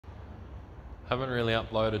Haven't really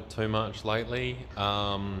uploaded too much lately.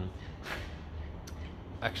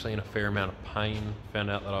 Actually in a fair amount of pain. Found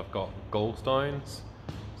out that I've got gallstones.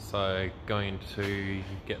 So going to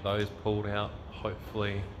get those pulled out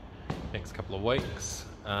hopefully next couple of weeks.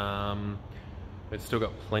 It's still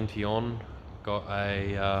got plenty on. Got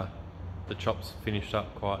the chops finished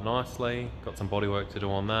up quite nicely. Got some body work to do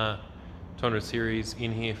on that. 200 series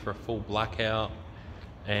in here for a full blackout,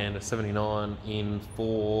 and a 79 in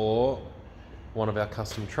for one of our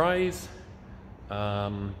custom trays.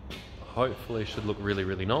 Hopefully should look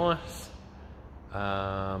really nice.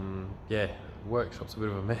 Yeah, workshop's a bit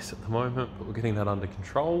of a mess at the moment, but we're getting that under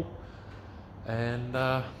control. And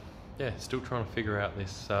yeah, still trying to figure out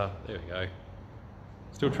this, there we go.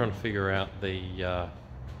 Still trying to figure out the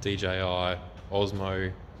DJI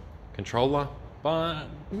Osmo controller, but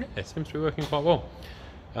yeah, it seems to be working quite well.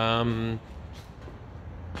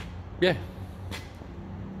 Yeah,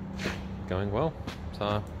 going well.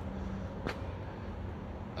 So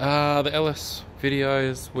the LS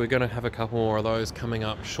videos, we're going to have a couple more of those coming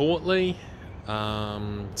up shortly.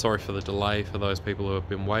 Sorry for the delay for those people who have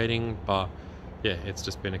been waiting, but yeah, it's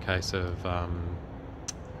just been a case of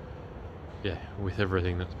yeah, with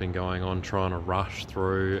everything that's been going on, trying to rush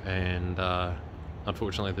through, and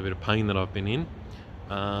unfortunately the bit of pain that I've been in,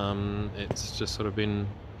 it's just sort of been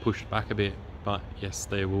pushed back a bit. But yes,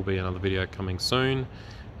 there will be another video coming soon.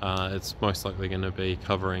 It's most likely going to be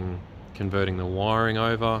covering converting the wiring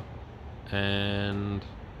over, and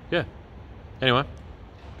yeah, anyway,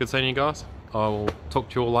 good seeing you guys. I will talk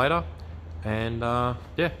to you all later, and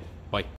yeah,